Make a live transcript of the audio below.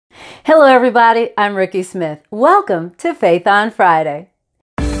Hello everybody, I'm Rikkismith. Welcome to Faith on Friday.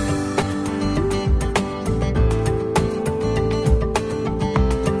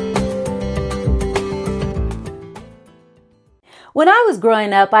 When I was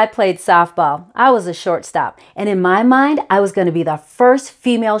growing up, I played softball. I was a shortstop, and in my mind, I was going to be the first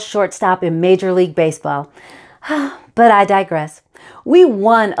female shortstop in Major League Baseball. But I digress. We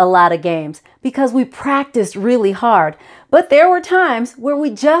won a lot of games because we practiced really hard, but there were times where we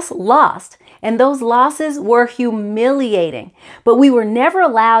just lost, and those losses were humiliating. But we were never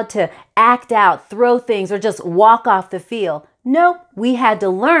allowed to act out, throw things, or just walk off the field. No, we had to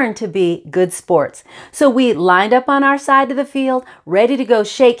learn to be good sports. So we lined up on our side of the field, ready to go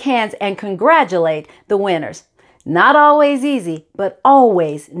shake hands and congratulate the winners. Not always easy, but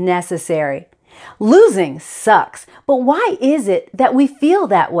always necessary. Losing sucks, but why is it that we feel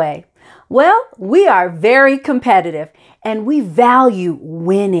that way? Well, we are very competitive and we value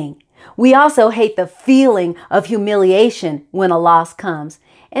winning. We also hate the feeling of humiliation when a loss comes.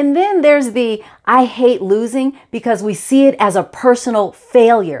 And then there's the I hate losing because we see it as a personal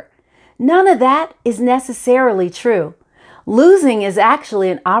failure. None of that is necessarily true. Losing is actually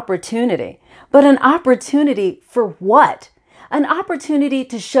an opportunity, but an opportunity for what? An opportunity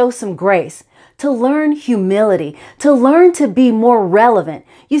to show some grace, to learn humility, to learn to be more relevant.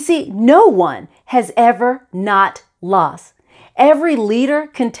 You see, no one has ever not lost. Every leader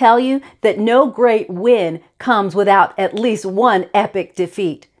can tell you that no great win comes without at least one epic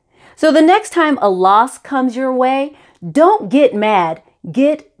defeat. So the next time a loss comes your way, don't get mad,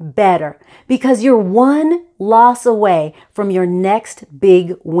 get better, because you're one loss away from your next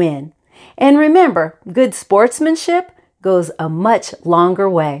big win. And remember, good sportsmanship goes a much longer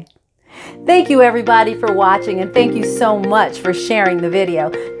way. Thank you everybody for watching, and thank you so much for sharing the video.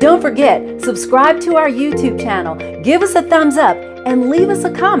 Don't forget, subscribe to our YouTube channel, give us a thumbs up, and leave us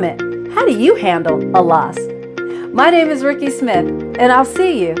a comment. How do you handle a loss? My name is Rikkismith, and I'll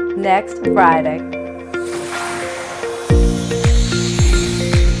see you next Friday.